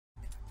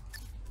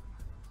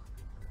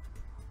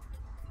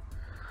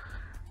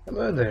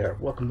Hello there,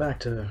 welcome back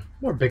to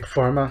more Big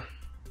Pharma.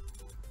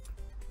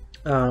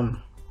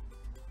 Um,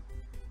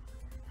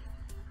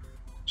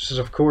 this is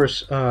of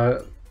course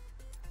a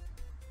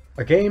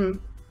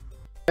game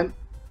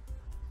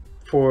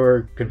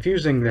for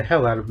confusing the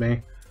hell out of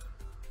me.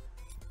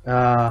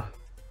 Uh,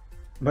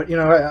 but you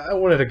know, I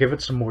wanted to give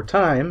it some more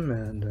time,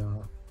 and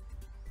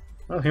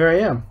well, here I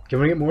am,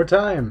 giving it more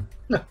time.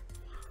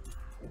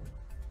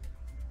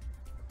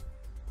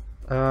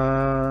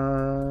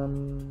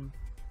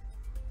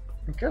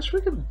 I guess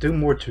we could do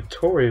more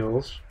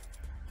tutorials.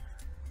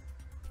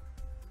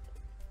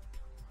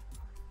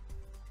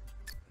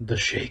 The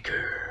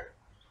shaker.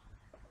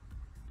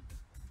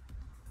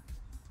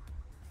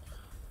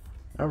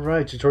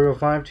 Alright, tutorial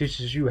 5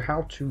 teaches you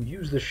how to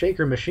use the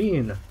shaker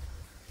machine.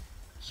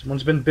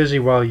 Someone's been busy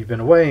while you've been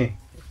away.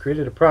 They've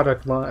created a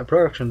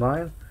production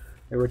line.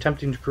 They were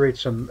attempting to create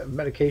some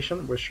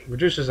medication which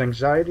reduces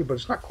anxiety, but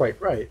it's not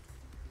quite right.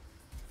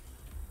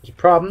 There's a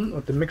problem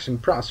with the mixing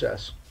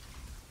process.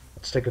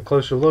 Let's take a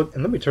closer look,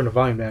 and let me turn the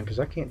volume down because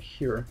I can't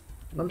hear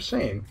what I'm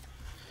saying.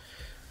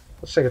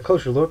 Let's take a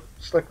closer look.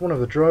 Select one of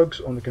the drugs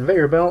on the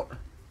conveyor belt,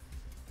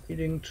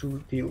 leading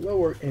to the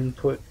lower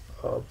input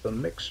of the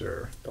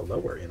mixer. The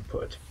lower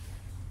input.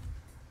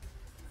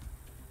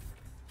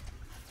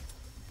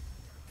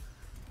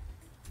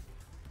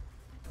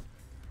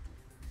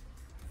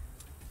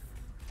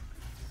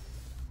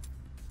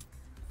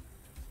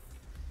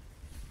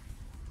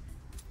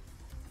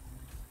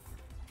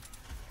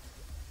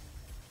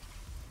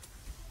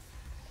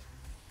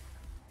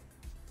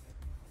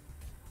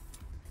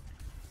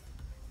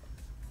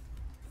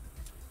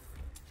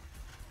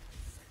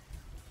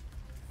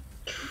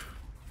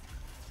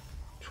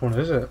 Which one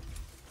is it?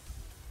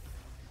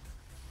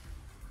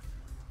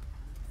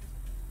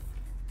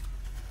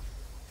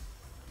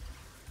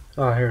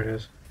 Oh, here it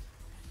is.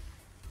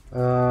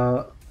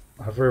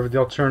 However,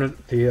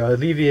 the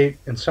alleviate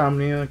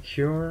insomnia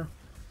cure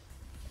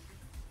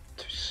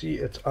to see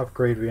its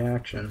upgrade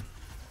reaction.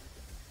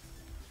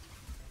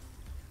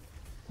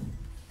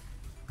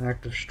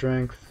 Active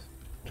strength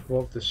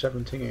 12 to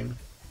 17.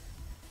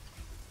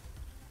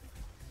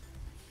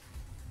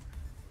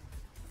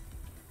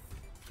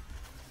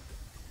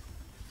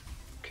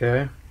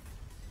 Okay.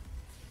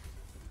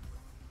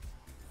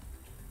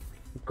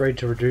 Upgrade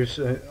to reduce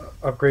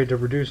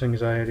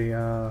anxiety.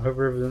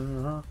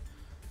 However,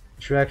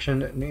 each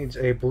reaction needs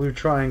a blue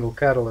triangle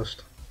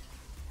catalyst.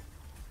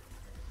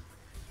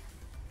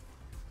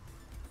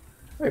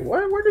 Wait,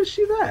 where did you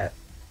see that?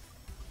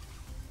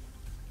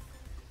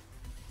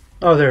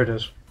 Oh, there it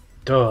is.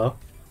 Duh.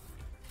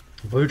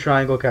 Blue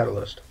triangle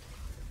catalyst.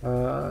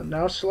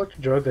 Now select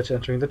a drug that's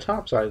entering the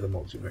top side of the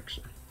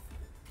multi-mixer.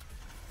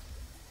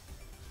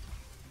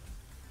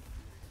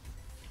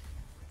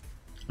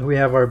 We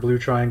have our blue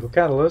triangle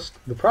catalyst.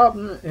 The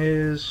problem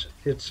is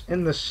it's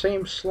in the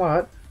same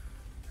slot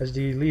as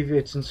the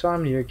alleviates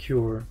insomnia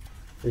cure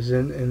is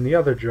in the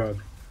other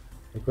drug.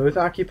 They both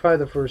occupy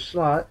the first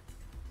slot.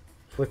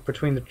 Flick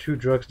between the two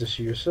drugs to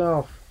see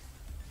yourself.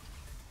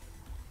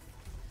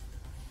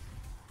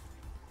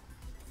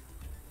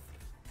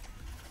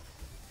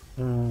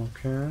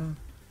 Okay.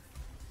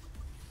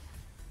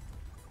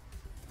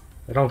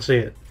 I don't see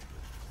it.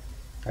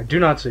 I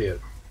do not see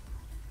it.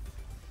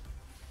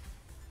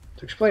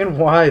 To explain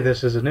why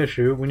this is an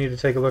issue, we need to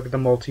take a look at the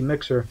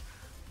multi-mixer.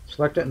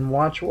 Select it and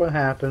watch what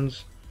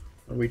happens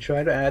when we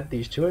try to add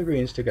these two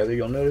ingredients together.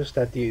 You'll notice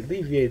that the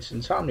alleviates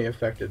insomnia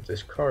effect is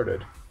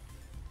discarded.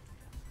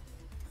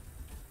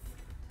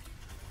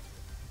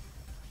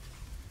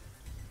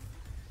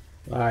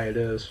 Ah, it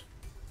is.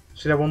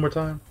 See that one more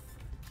time?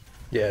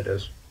 Yeah, it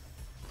is.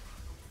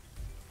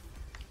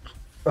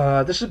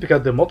 This is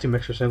because the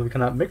multi-mixer simply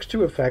cannot mix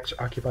two effects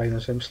occupying the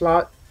same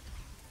slot.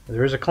 If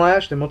there is a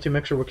clash, the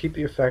multi-mixer will keep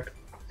the effect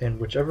in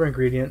whichever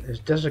ingredient is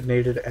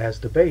designated as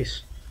the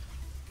base.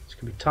 This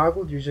can be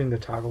toggled using the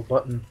toggle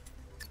button.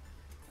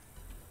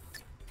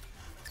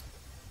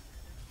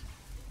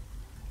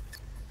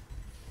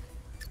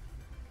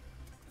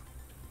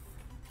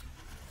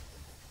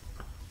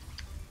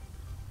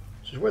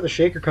 This is where the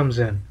shaker comes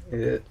in.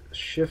 It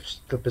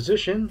shifts the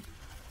position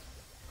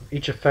of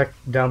each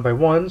effect down by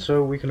one,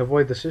 so we can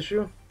avoid this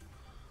issue.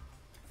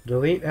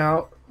 Delete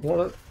out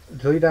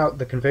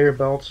the conveyor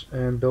belts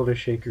and build a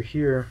shaker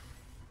here.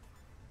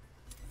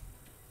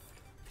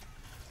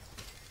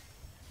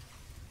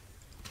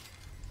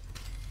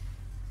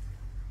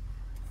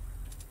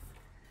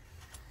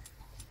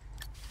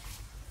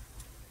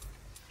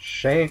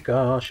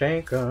 Shaker,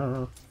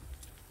 shaker.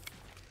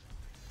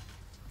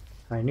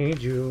 I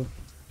need you.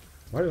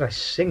 Why did I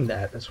sing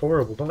that? That's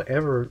horrible. Don't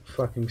ever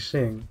fucking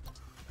sing.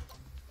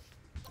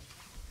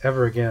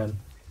 Ever again.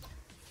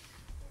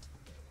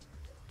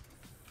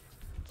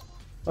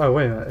 Oh,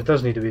 wait a minute. It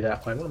does need to be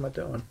that way. What am I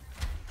doing?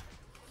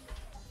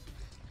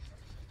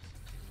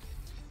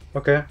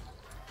 Okay.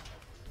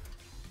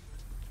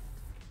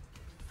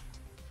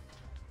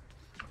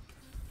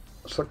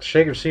 Select the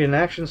shaker to see it in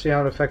action, see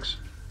how it affects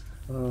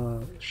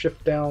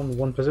shift down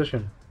one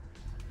position.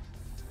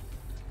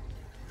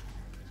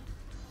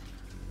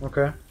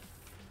 Okay.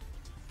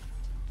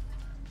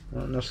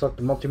 Now select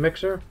the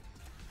multi-mixer.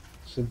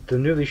 So the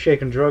newly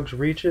shaken drugs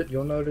reach it.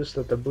 You'll notice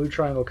that the blue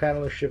triangle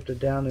catalyst shifted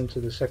down into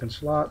the second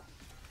slot.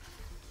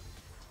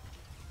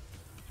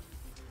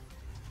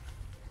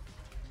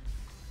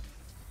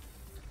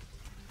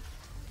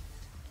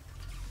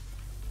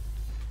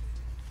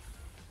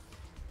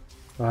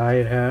 Aye,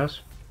 it has.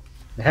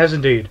 It has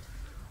indeed.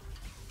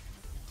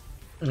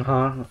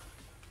 Uh-huh.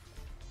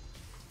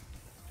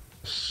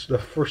 The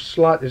first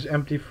slot is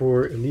empty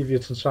for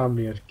alleviates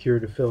insomnia to cure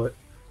to fill it.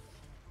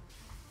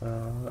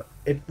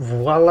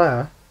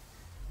 Voila!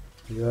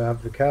 You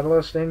have the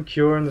catalyst and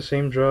cure in the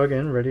same drug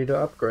and ready to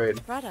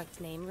upgrade.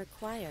 Product name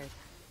required.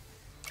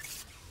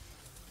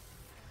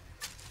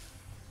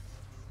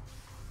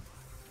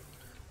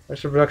 This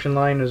production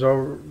line is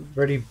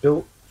already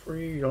built for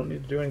you. You don't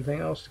need to do anything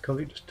else to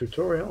complete this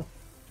tutorial.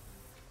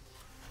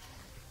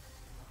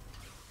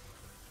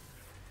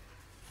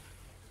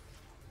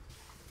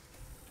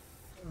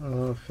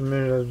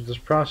 Familiar with this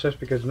process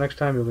because next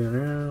time you'll be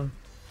in.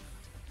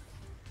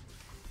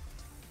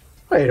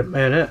 Wait a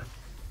minute.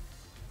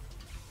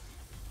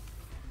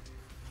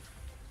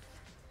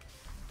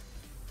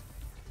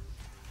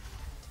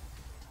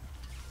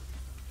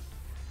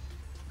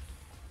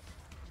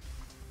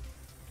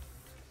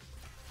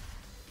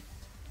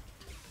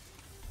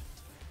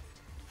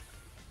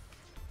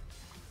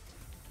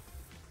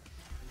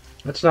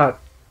 That's not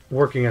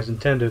working as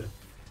intended.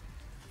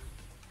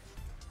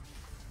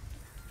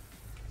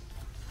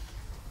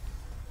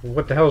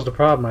 What the hell's the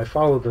problem? I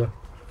followed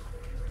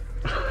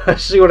the...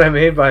 See what I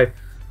mean by...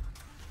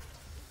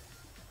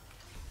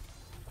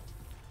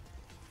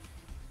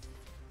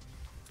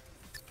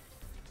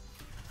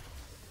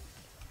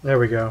 There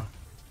we go.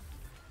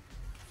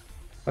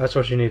 That's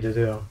what you need to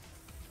do.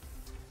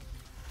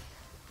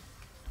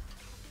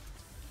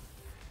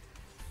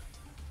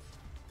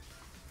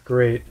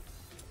 Great.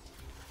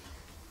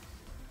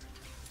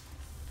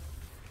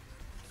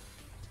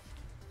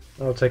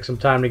 It'll take some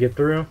time to get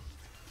through.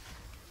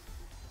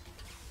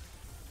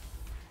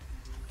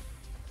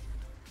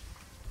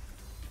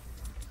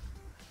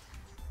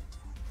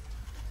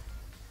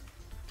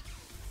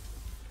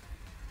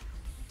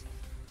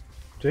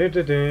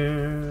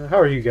 How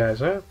are you guys,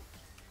 huh?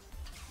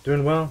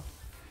 Doing well?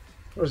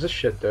 What does this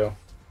shit do?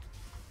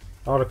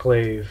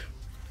 Autoclave.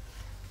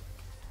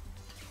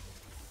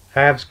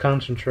 Halves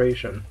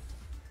concentration.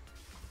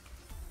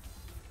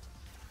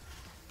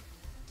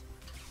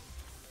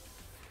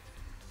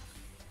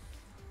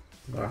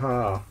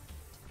 Aha.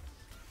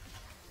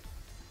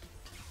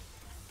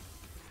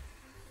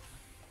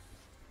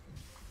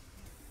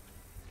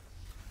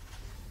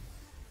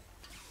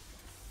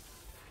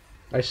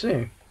 I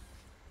see.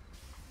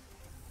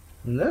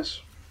 And this?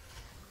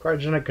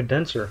 Cryogenic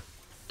condenser.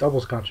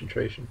 Doubles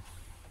concentration.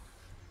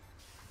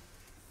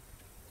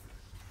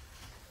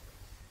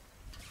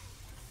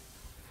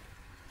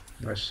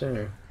 I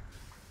see.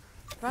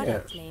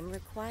 Product name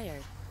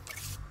required.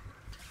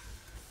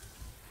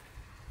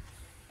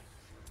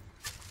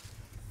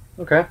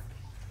 Okay.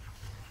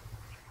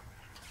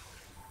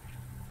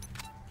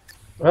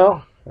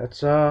 Well,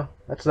 that's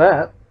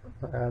that.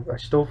 I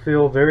still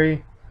feel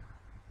very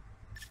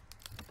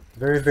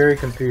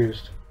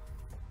confused.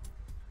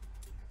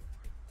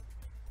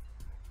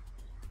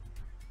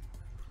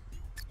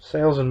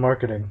 Sales and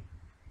marketing.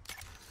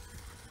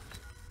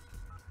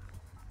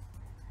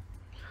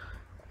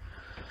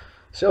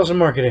 Sales and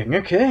marketing.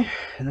 Okay.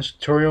 In this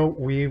tutorial,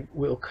 we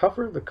will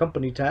cover the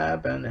company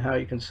tab and how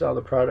you can sell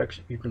the products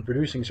you've been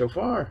producing so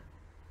far.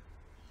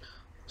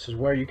 This is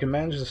where you can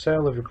manage the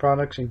sale of your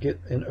products and get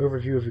an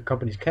overview of your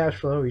company's cash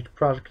flow. Each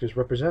product is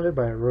represented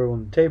by a row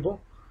on the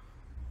table.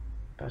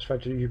 Past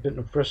fact, you've built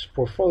an impressive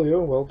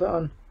portfolio. Well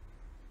done.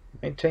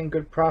 Maintain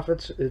good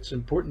profits. It's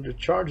important to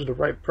charge the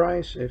right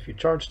price. If you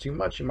charge too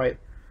much, you might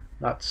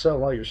not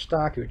sell all your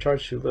stock. If you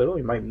charge too little,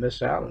 you might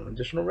miss out on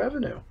additional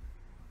revenue.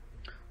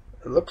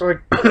 It looks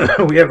like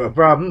we have a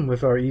problem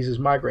with our Ease's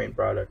migraine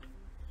product.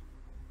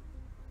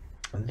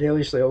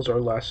 Daily sales are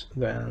less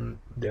than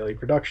daily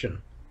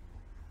production.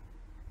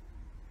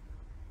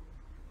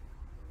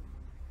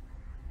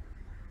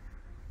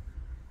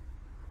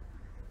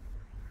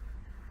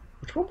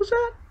 Which one was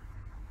that?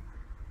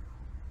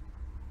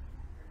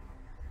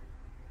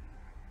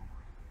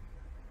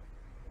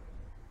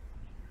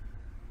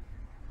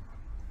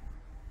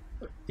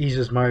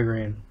 Eases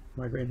migraine.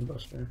 Migraine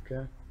buster,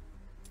 okay.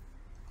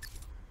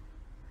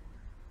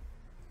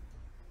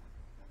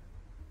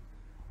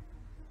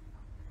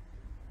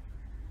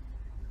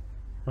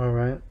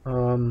 Alright,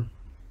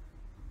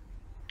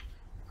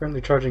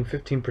 currently charging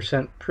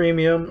 15%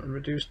 premium, and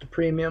reduce the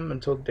premium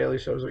until daily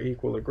sales are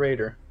equal or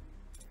greater.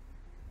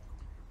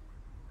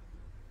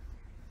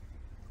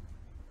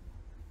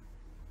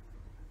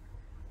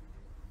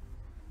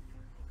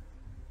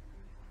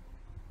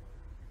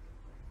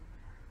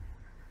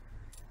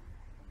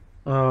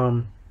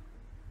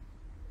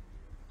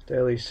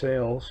 Daily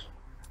sales.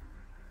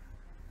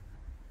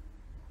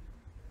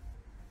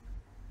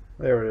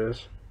 There it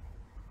is.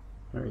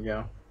 There you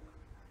go.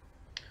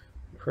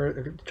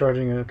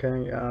 Charging,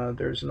 okay.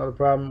 There's another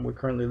problem. We're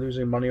currently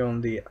losing money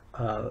on the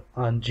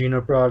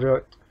Gina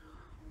project.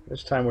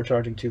 This time we're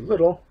charging too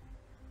little.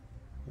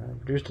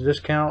 Reduce the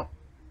discount.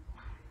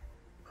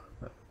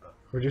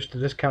 Reduce the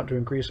discount to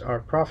increase our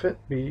profit.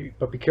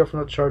 But be careful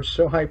not to charge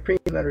so high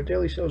premium that our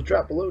daily sales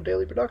drop below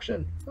daily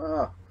production.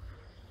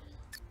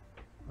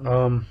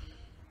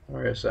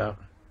 Where is that?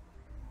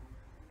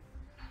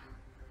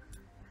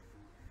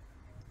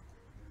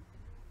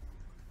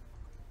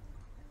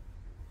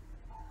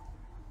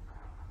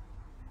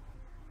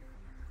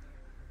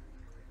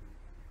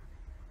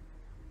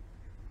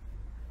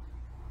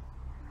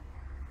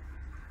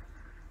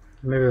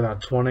 Maybe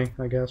about 20,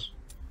 I guess.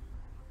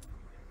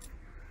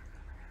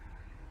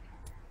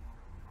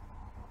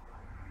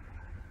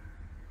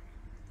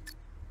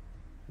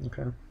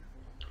 Okay.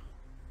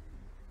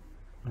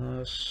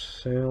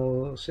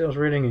 Sales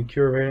rating and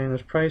cure rating.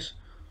 This price.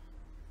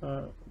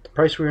 The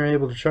price we are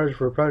able to charge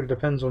for a product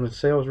depends on its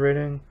sales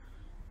rating.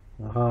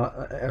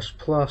 S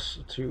plus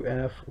to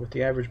F, with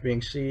the average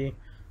being C.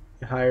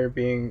 The higher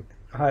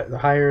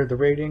the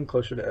rating,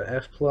 closer to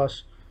F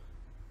plus.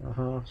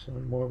 So the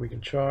more we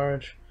can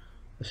charge.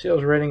 The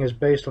sales rating is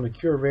based on the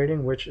cure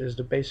rating, which is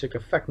the basic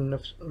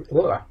effectiveness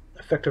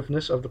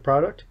of the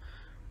product.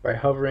 By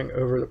hovering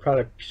over the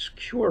product's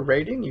cure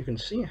rating, you can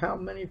see how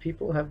many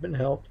people have been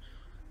helped,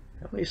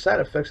 how many side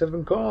effects have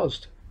been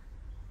caused.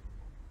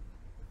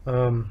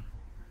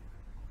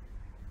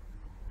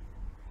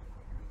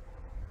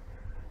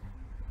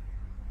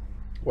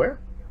 Where?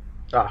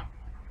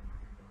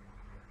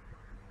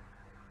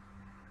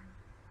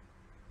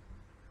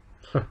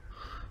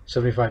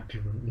 75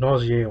 people.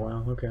 Nausea,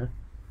 wow, okay.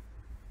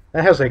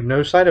 That has like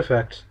no side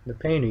effects. The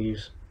pain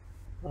ease.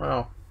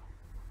 Wow.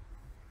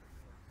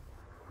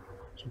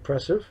 It's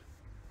impressive.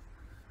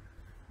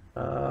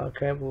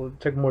 Okay, we'll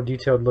take a more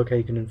detailed look how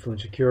you can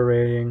influence your cure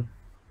rating.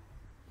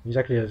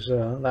 Executives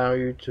allow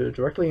you to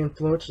directly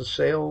influence the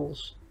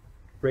sales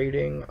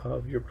rating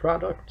of your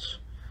products.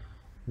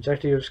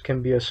 Executives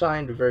can be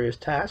assigned to various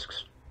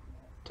tasks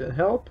to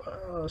help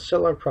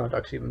sell our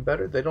products even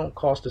better. They don't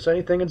cost us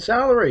anything in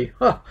salary.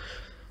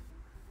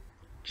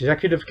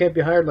 Executives can't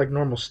be hired like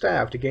normal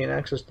staff to gain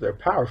access to their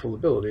powerful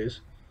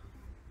abilities.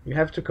 You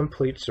have to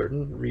complete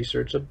certain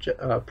research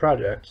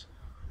projects.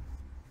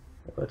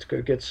 Let's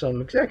go get some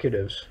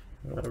executives.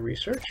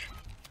 Research.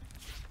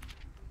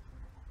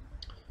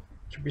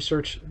 To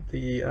research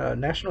the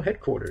national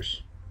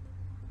headquarters.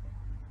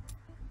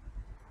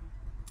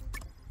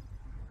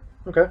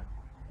 Okay.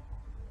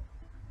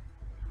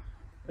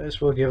 This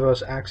will give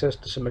us access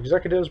to some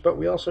executives, but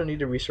we also need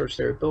to research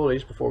their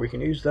abilities before we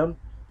can use them.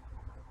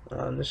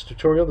 In this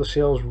tutorial, the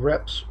sales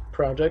reps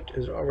project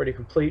is already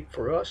complete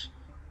for us.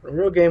 In a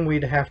real game,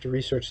 we'd have to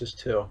research this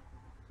too.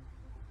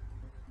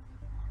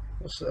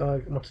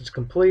 Once it's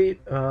complete,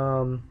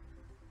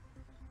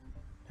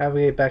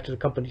 navigate back to the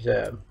company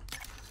tab.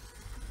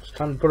 It's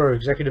time to put our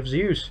executives to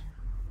use.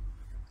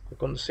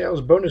 Click on the sales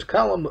bonus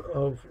column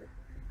of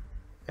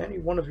any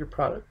one of your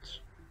products.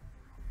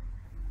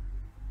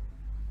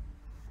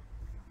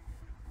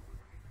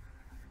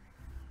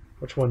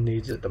 Which one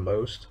needs it the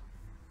most?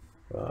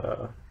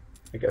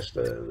 I guess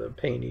the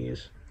pain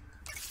ease.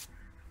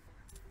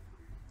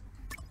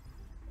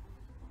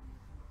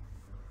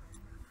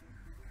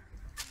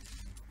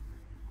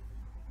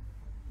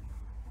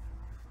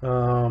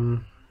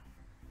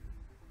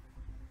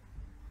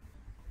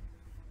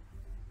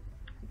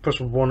 Put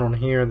one on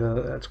here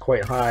that's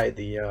quite high.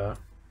 The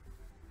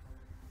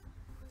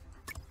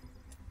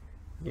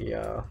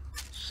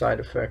side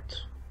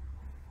effect.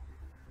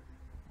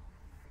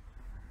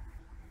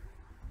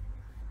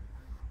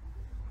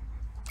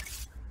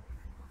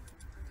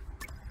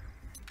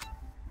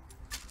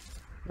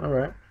 All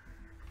right.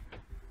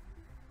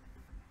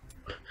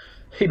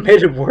 He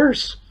made it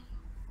worse.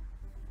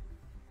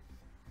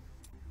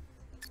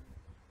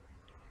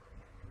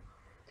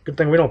 Good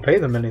thing we don't pay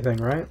them anything,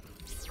 right?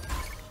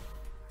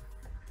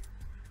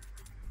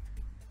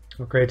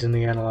 Upgrades in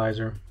the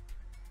analyzer.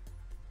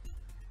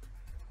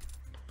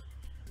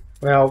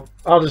 Well,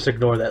 I'll just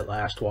ignore that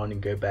last one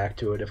and go back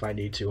to it if I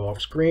need to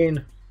off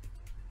screen.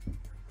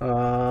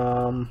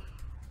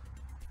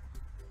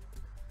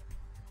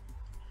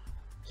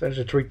 Such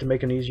a tweak to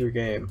make an easier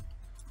game.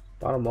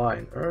 Bottom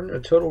line, earn a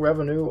total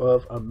revenue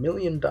of $1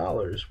 million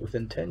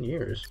within 10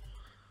 years.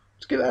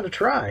 Let's give that a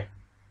try.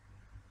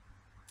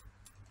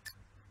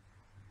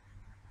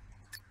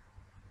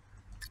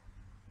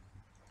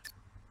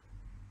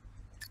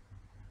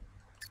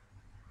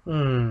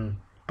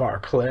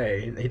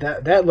 Barclay.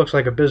 That looks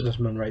like a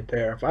businessman right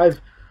there. If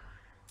I've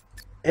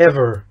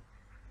ever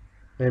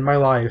in my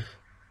life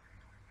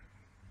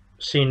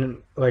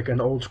seen like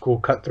an old school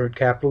cutthroat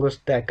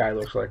capitalist, that guy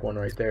looks like one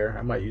right there.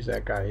 I might use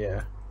that guy,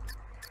 yeah.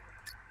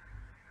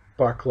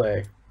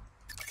 Barclay.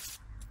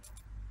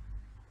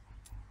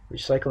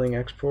 Recycling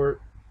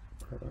export.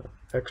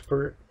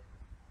 Expert.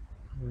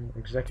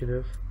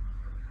 Executive.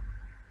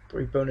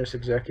 3 bonus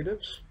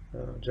executives.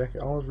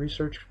 All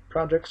research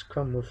projects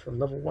come with a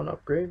level 1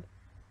 upgrade.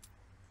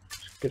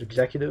 Get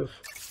executive.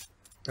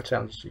 That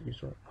sounds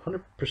useful.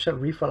 100%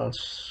 refund on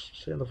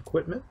sale of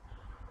equipment.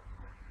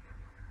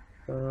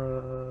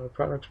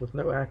 Products with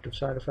no active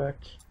side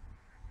effects.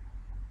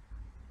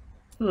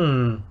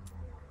 I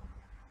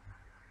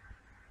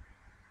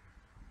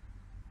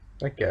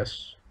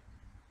guess.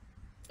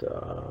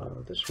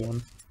 This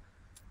one.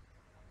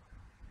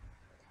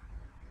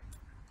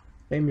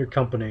 Name your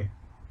company.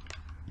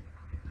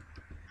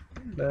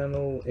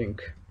 Nano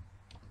Inc.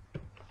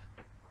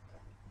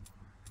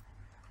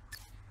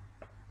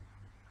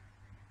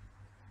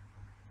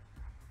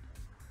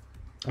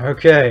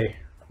 Okay,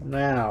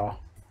 now.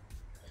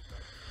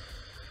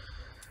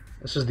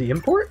 This is the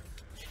import?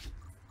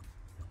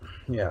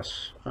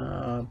 Yes.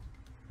 I'm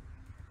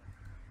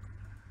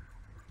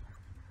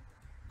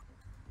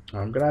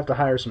gonna have to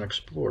hire some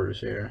explorers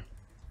here.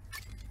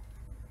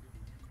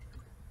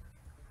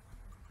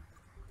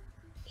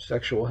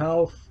 Sexual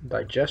health,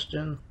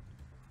 digestion,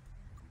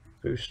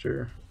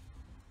 booster.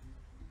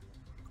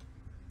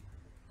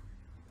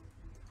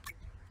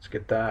 Let's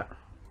get that.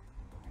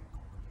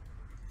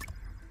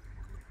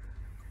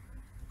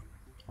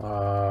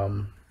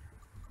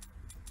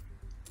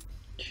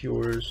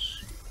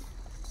 Cures.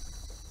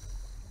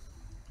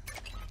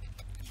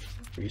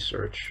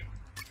 Research.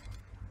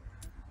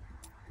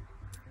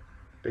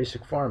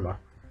 Basic Pharma.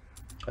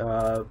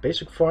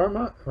 Basic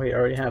Pharma? Wait, I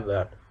already have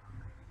that.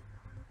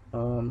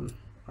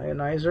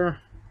 Ionizer.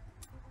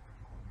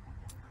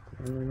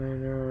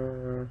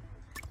 Eliminator.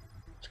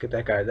 Let's get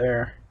that guy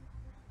there.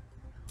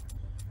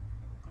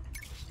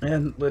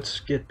 And let's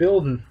get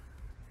building.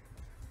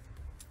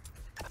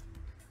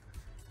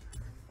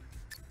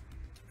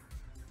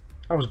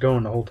 I was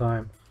going the whole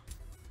time.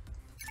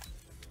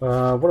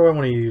 What do I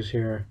want to use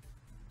here?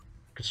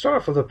 Could start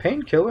off with a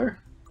painkiller.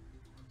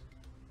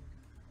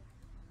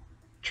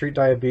 Treat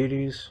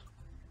diabetes.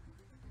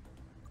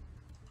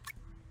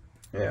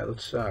 Yeah,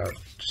 let's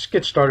just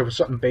get started with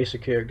something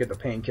basic here. Get the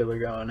painkiller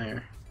going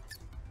here.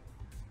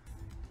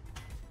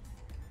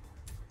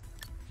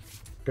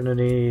 Gonna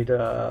need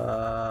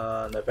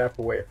an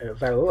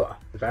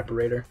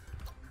evaporator.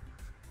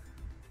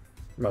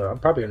 Well, I'm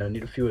probably gonna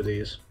need a few of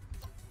these.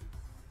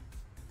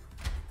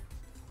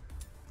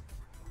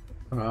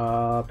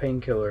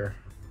 Painkiller.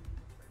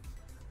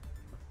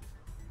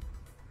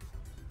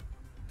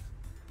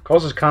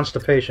 Causes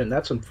constipation.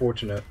 That's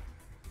unfortunate.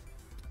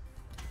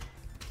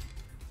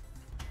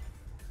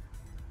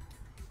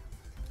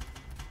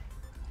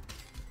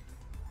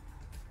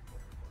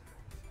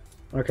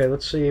 Okay,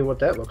 let's see what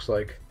that looks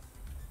like.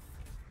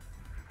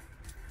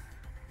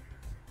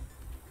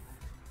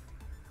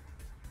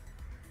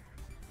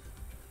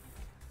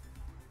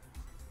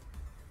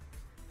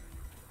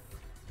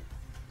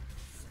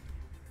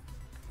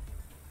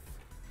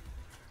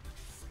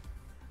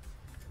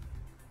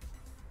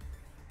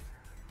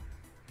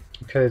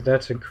 Okay,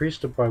 that's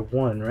increased it by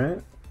 1,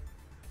 right?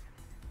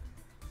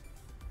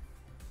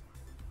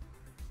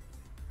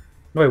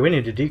 Wait, we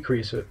need to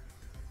decrease it.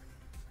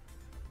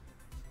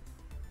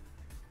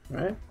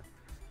 Right?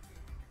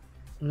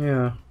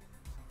 Yeah.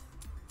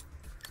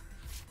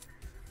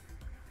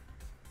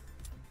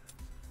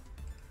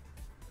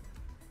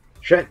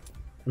 Shit.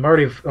 I'm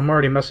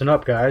already messing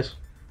up, guys.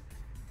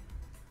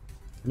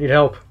 I need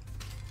help.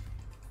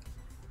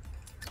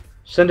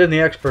 Send in the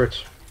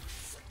experts.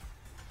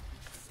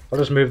 I'll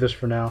just move this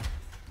for now.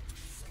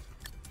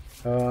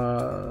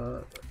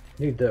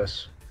 Need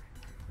this.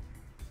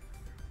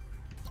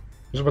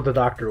 This is what the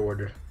doctor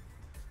ordered.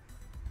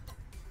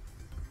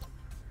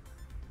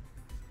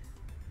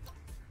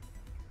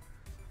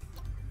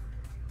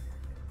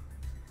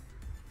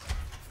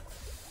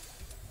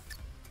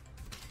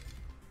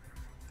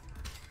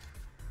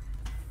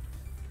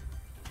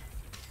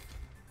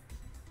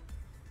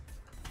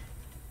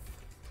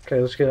 Okay,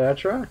 let's give that a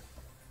try.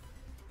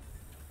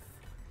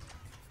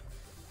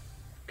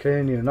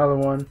 Okay, need another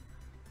one.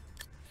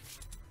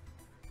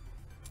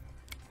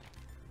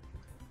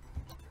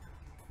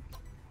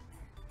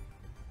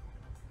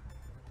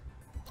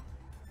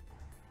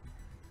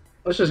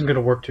 This isn't going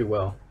to work too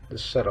well,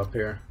 this setup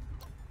here.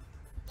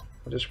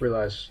 I just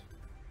realized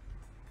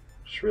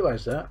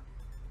that.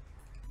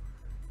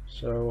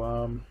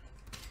 So,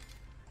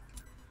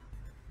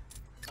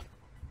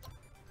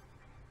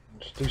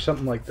 just do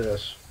something like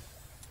this.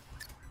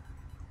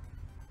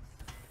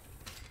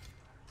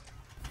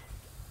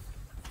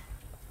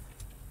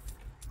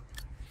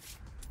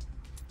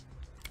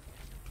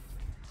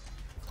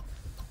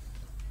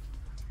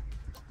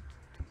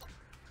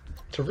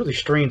 It's a really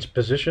strange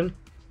position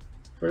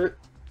for it,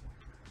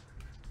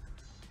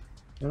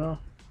 you know?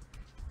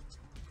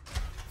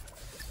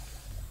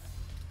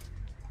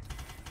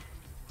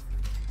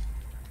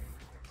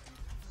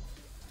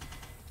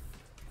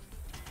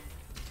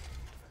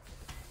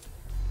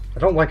 I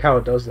don't like how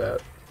it does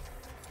that.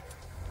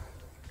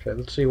 Okay,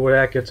 let's see where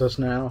that gets us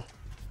now.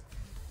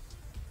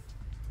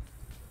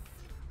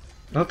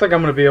 I don't think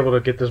I'm going to be able to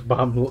get this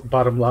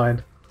bottom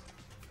line.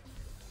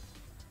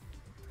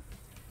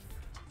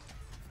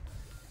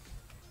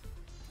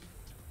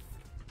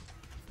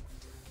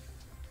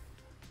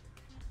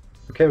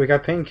 Okay, we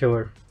got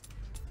painkiller.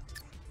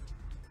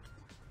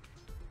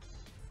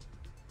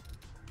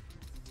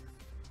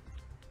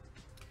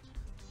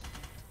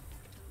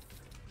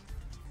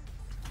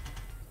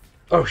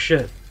 Oh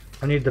shit!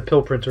 I need the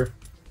pill printer.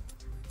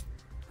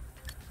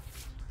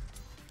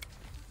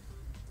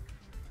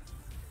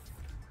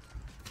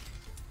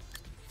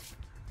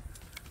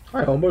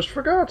 I almost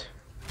forgot.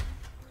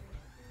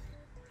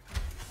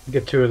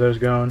 Get 2 of those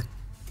going.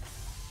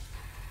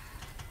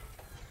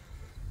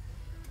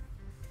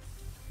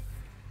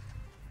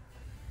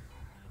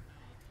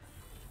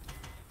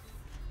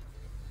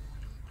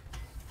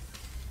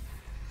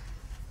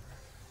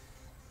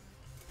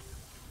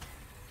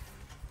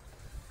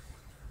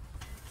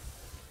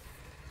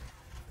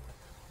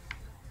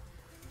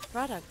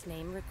 Product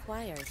name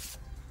required.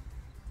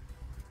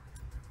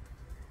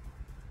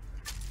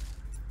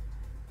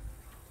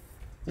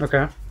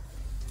 Okay.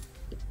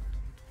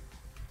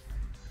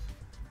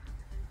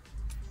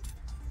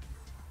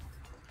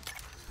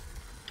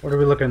 What are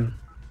we looking?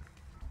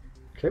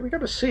 Okay, we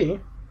got a C.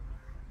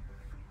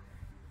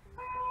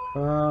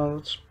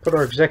 Let's put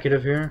our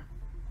executive here.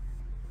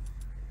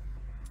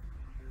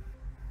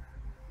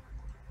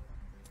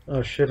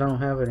 Oh shit, I don't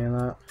have any of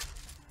that.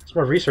 What's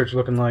my research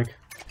looking like?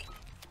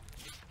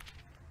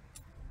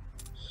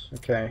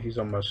 Okay,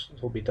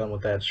 he'll be done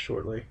with that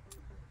shortly.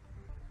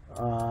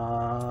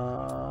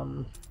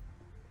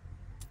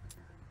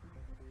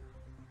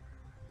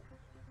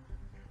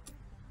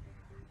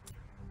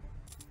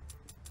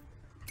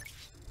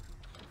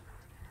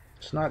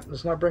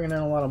 It's not bringing in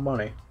a lot of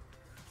money.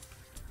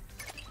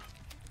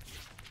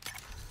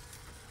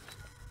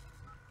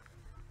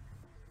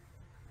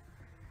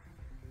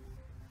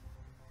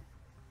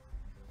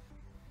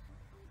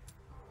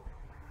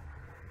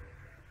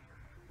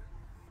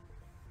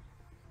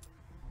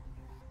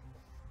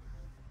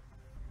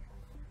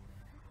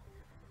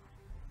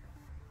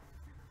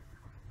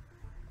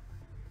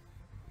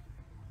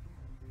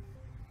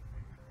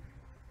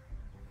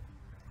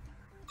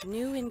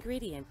 New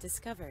ingredient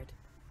discovered.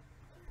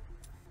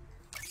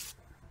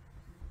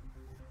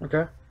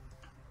 Okay.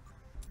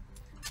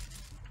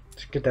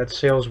 Let's get that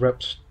sales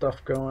rep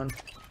stuff going.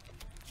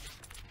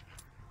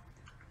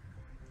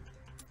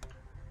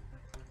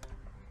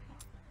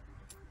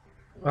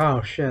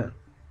 Oh shit.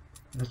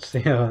 That's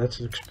that's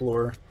the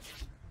Explorer.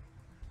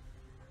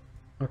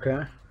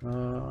 Okay.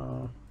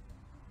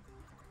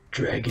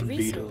 Dragon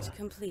Beetle. Research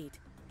complete.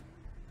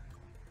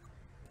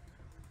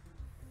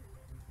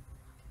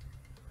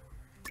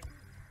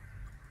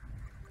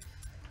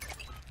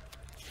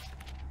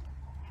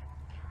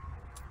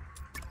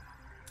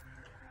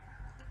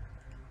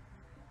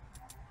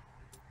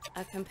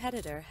 A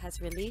competitor has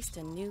released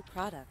a new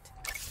product.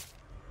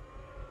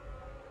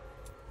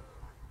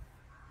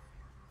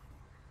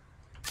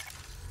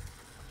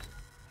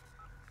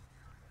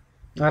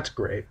 That's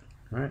great,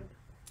 right?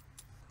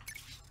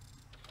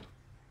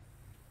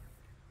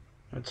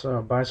 Let's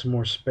buy some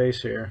more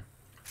space here.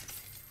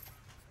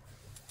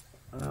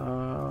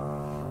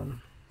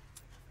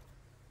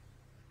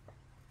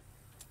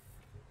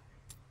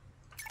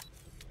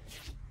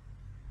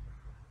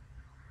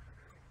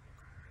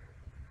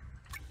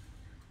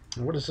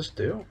 What does this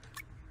do?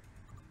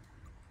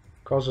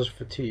 Causes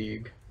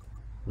fatigue,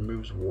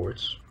 removes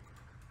warts,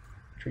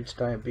 treats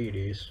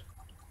diabetes.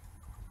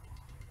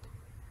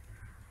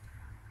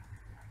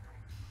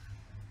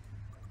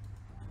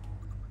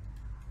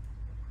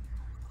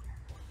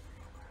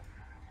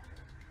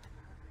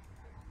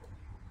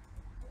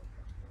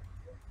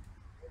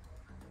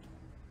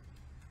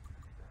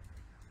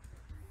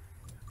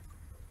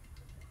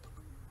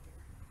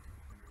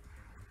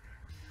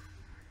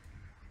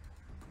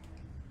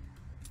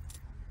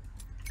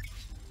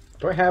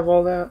 Do I have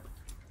all that?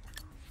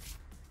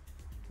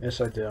 Yes,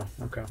 I do.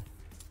 Okay.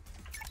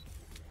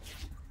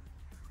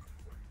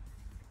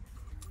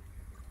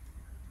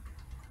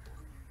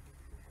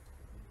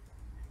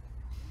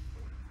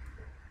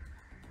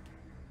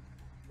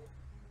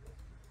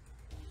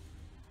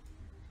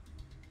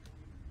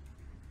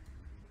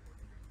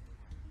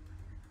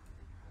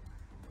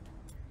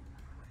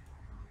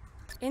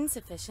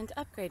 Insufficient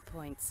upgrade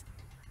points.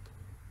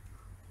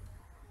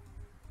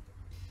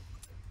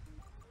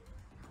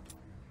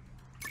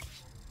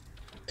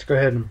 Let's go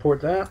ahead and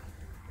import that.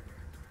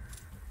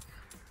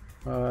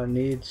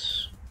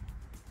 Needs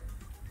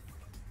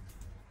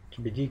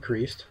to be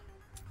decreased.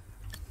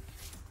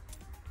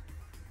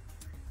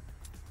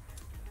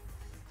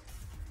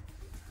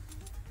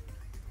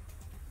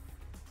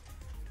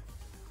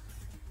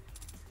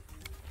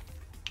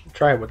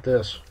 Try it with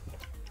this.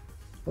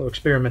 A little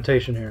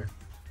experimentation here.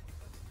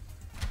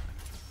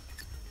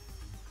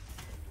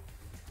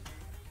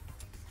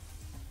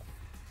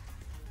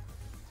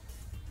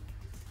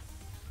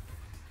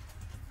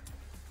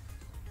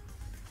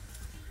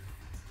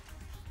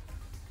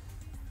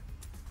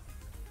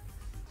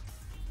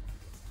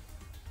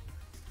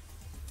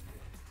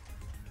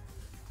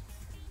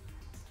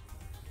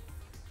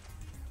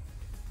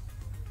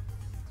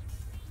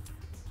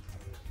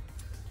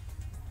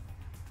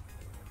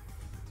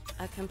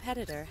 A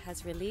competitor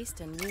has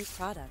released a new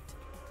product.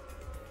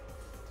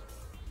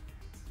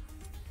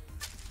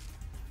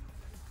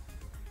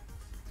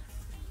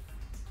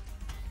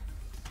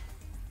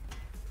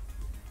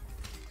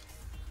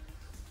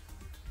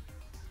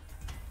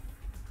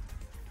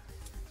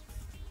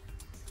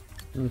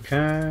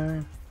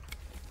 Okay.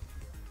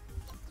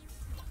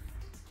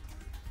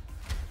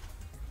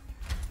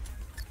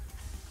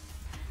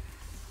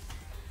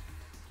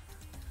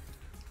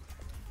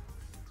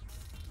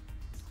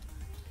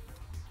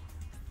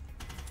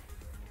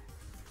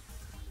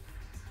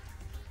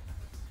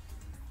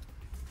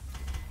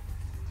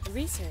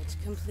 Research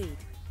complete.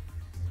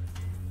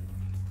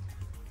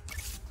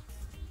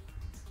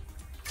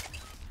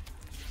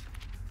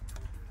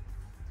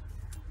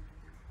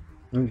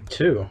 Only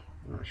two.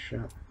 Oh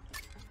shit.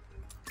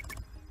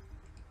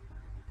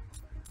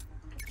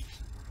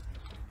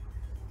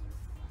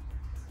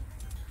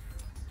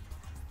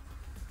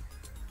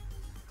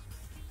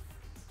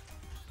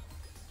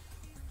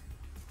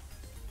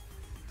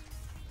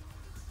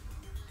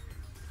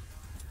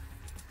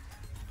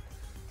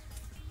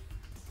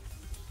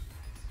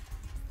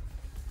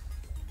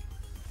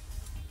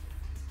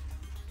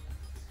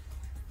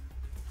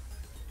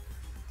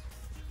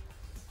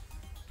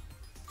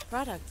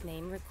 Product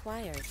name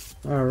required.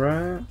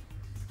 Alright.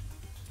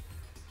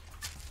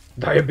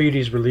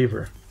 Diabetes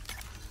reliever.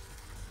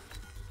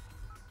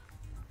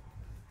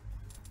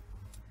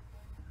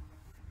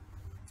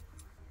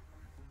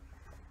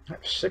 I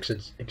have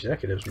 6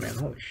 executives, man.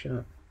 Holy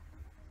shit.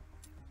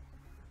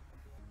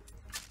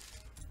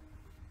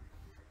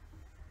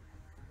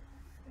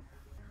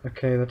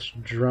 Okay, that's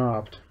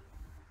dropped.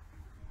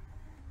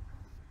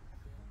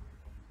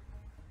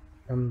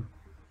 I'm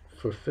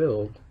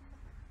fulfilled.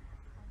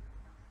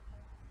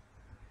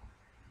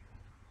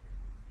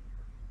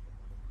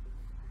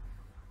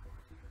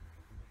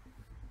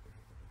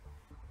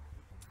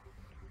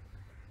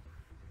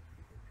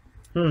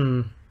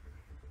 Hmm.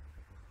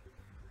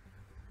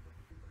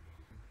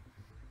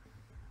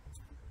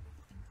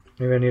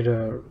 Maybe I need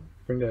to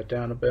bring that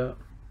down a bit.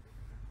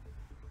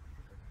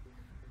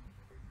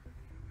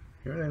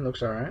 Everything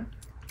looks alright.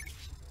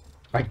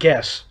 I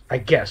guess.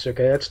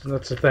 Okay, that's the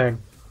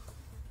thing.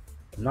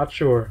 I'm not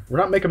sure. We're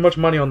not making much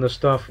money on this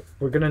stuff.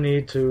 We're gonna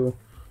need to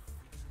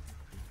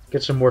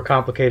get some more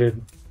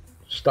complicated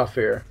stuff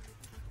here.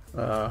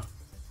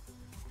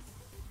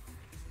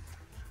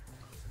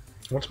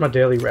 What's my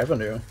daily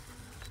revenue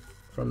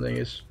from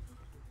these?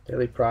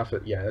 Daily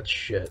profit? Yeah, that's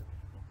shit.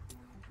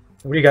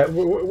 What do you got?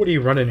 What are you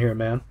running here,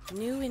 man?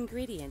 New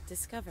ingredient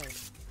discovered.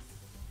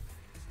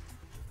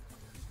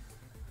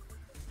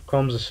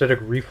 Calms acidic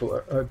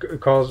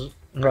reflux.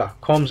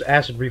 Calms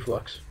acid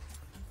reflux.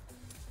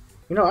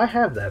 You know, I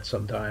have that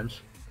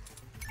sometimes.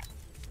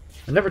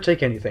 I never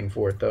take anything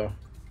for it though.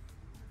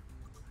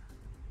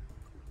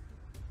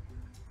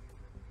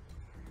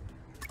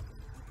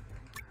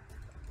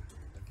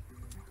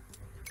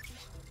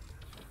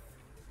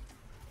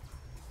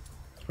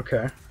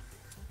 Okay.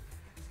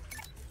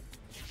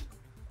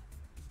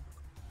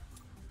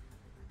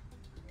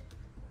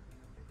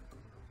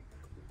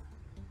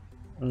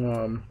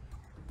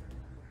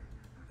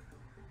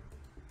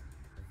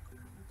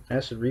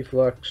 Acid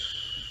reflux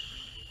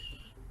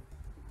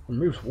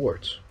removes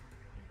warts.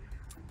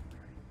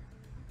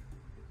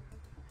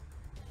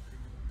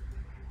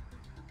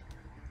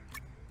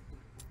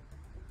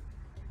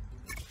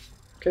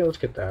 Okay, let's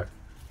get that.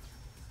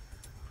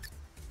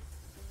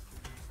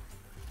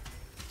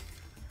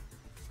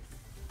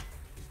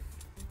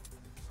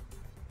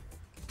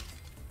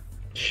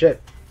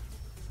 Shit.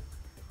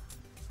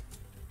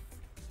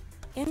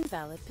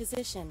 Invalid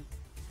position.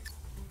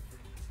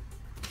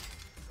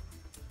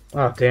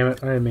 Oh, damn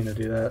it. I didn't mean to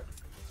do that.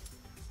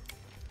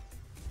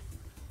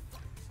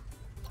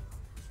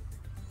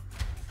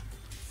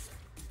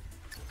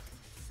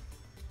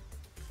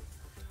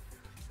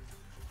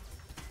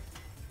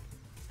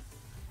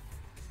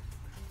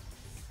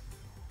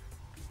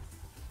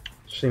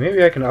 See,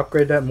 maybe I can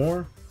upgrade that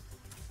more.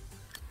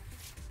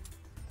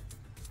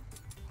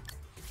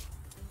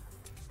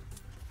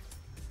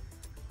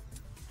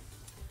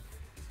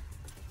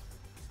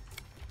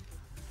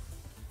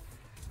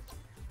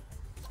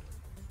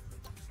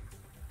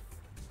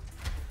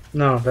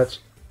 No, it's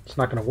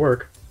not gonna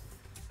work.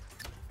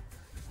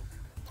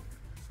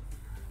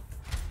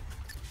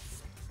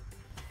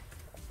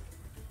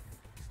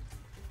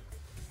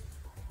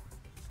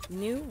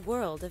 New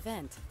world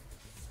event.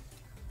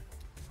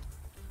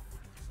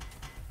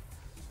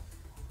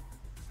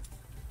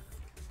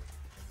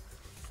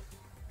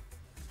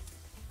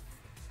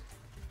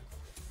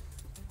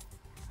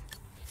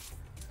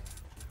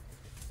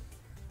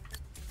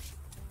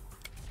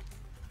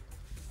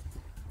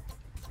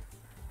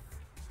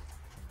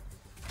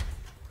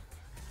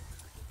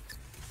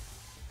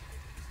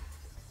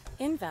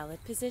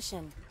 Invalid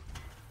position.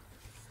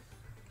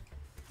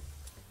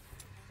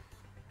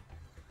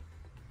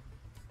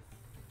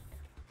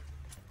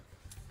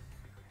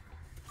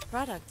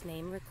 Product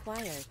name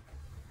required.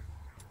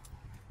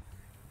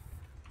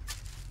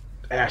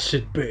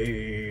 Acid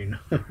Bane.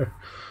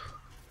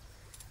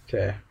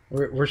 Okay,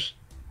 we're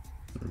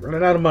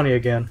running out of money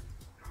again.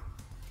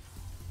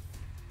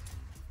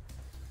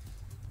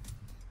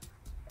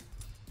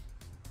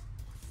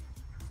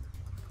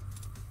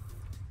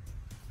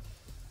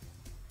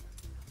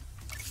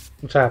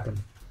 What's happened?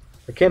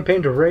 A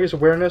campaign to raise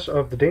awareness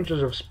of the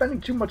dangers of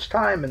spending too much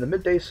time in the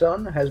midday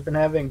sun has been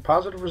having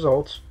positive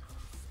results.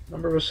 The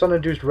number of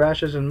sun-induced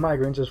rashes and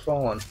migraines has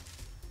fallen.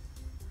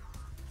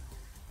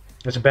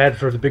 It's bad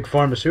for the big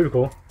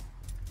pharmaceutical.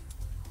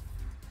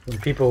 When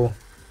people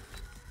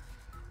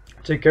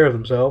take care of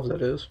themselves,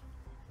 that is.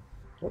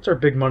 What's our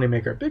big money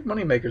maker? Big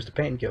money maker is the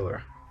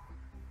painkiller.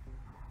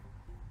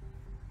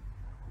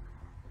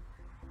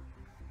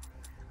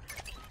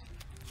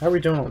 How are we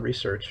doing on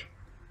research?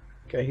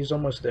 Okay, he's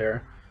almost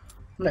there.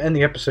 I'm going to end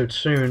the episode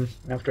soon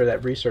after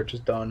that research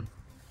is done.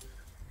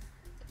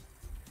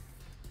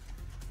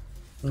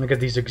 I'm going to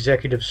get these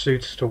executive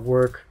suits to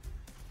work.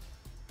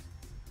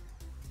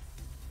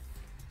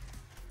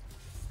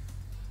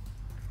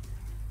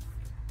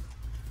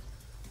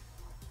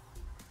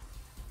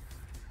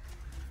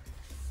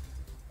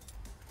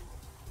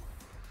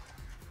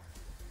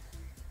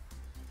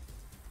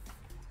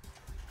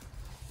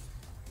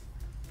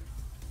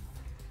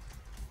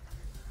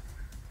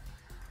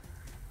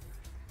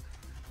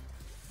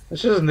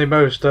 This isn't the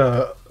most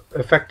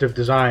effective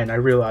design, I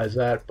realize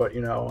that, but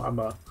you know, I'm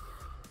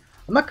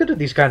not good at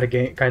these kinds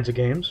of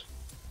games.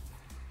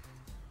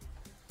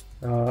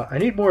 I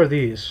need more of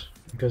these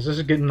because this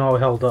is getting all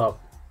held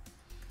up.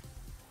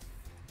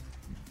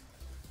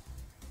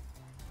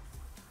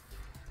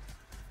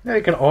 Now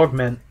you can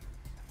augment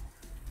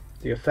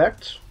the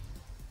effects.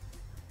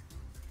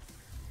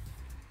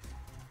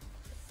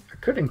 I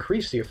could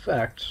increase the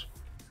effects.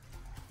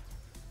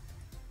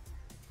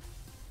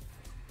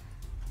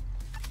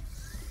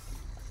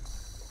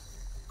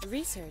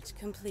 Research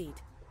complete.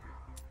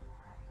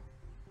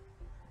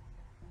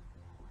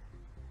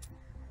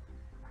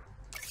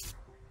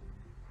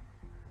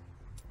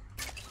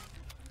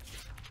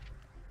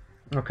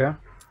 Okay.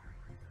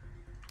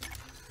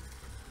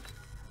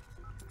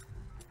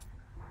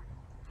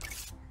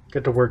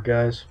 Get to work,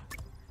 guys.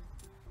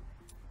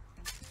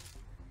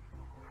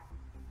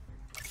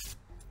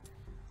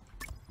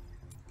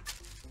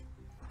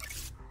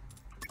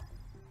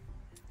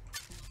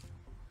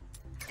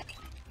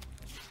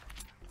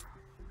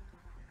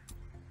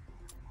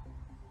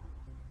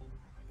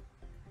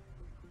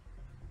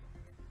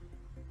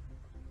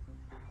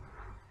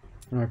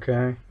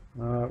 Okay,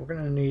 we're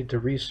gonna need to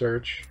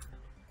research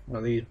one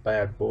of these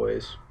bad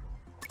boys.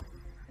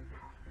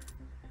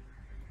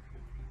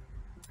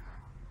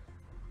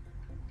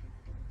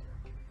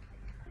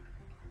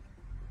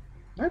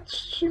 That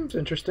seems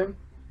interesting.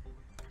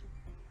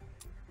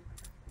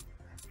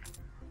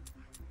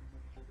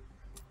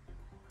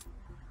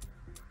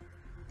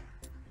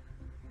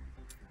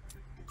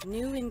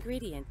 New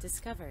ingredient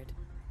discovered.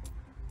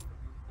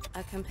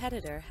 A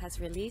competitor has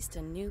released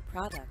a new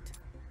product.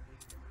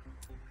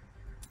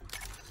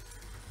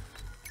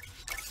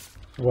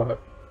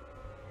 What?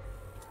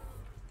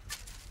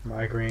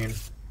 Migraine.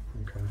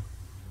 Okay.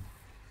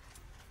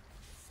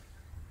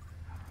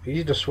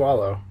 Easy to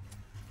swallow.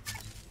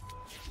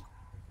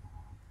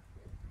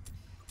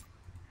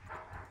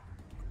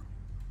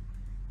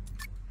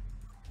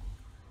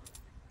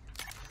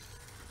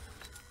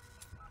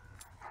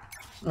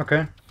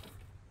 Okay.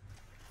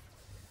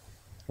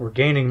 We're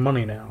gaining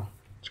money now.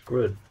 It's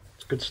good.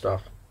 It's good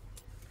stuff.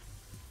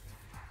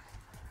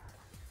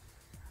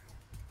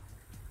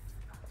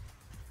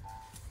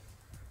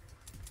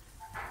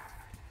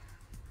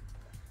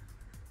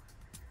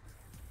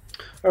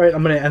 Alright,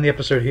 I'm going to end the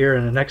episode here,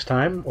 and the next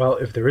time, well,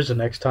 if there is a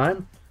next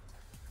time,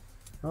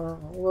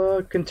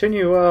 I'll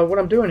continue what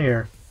I'm doing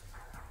here.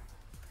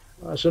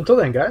 So until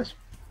then, guys.